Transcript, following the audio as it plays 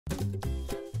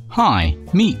Hi,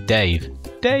 meet Dave.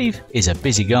 Dave is a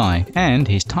busy guy and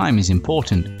his time is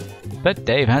important. But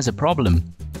Dave has a problem.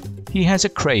 He has a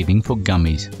craving for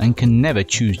gummies and can never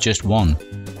choose just one.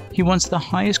 He wants the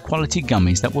highest quality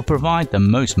gummies that will provide the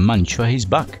most munch for his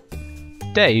buck.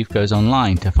 Dave goes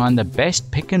online to find the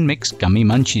best pick and mix Gummy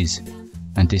Munchies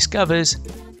and discovers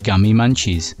Gummy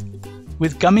Munchies.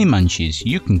 With Gummy Munchies,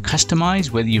 you can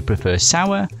customize whether you prefer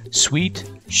sour, sweet,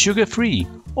 sugar-free,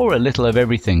 or a little of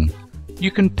everything. You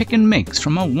can pick and mix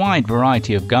from a wide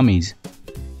variety of gummies.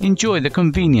 Enjoy the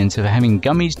convenience of having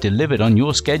gummies delivered on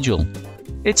your schedule.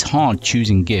 It's hard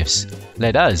choosing gifts.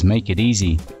 Let us make it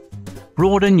easy.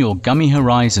 Broaden your gummy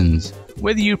horizons.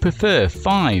 Whether you prefer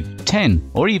 5,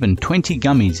 10, or even 20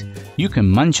 gummies, you can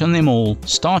munch on them all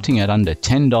starting at under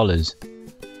 $10.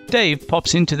 Dave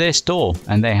pops into their store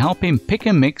and they help him pick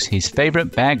and mix his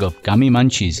favorite bag of Gummy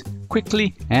Munchies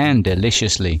quickly and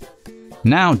deliciously.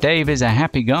 Now Dave is a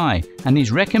happy guy and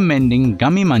he's recommending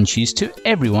Gummy Munchies to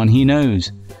everyone he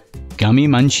knows. Gummy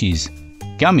Munchies.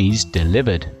 Gummies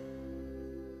delivered.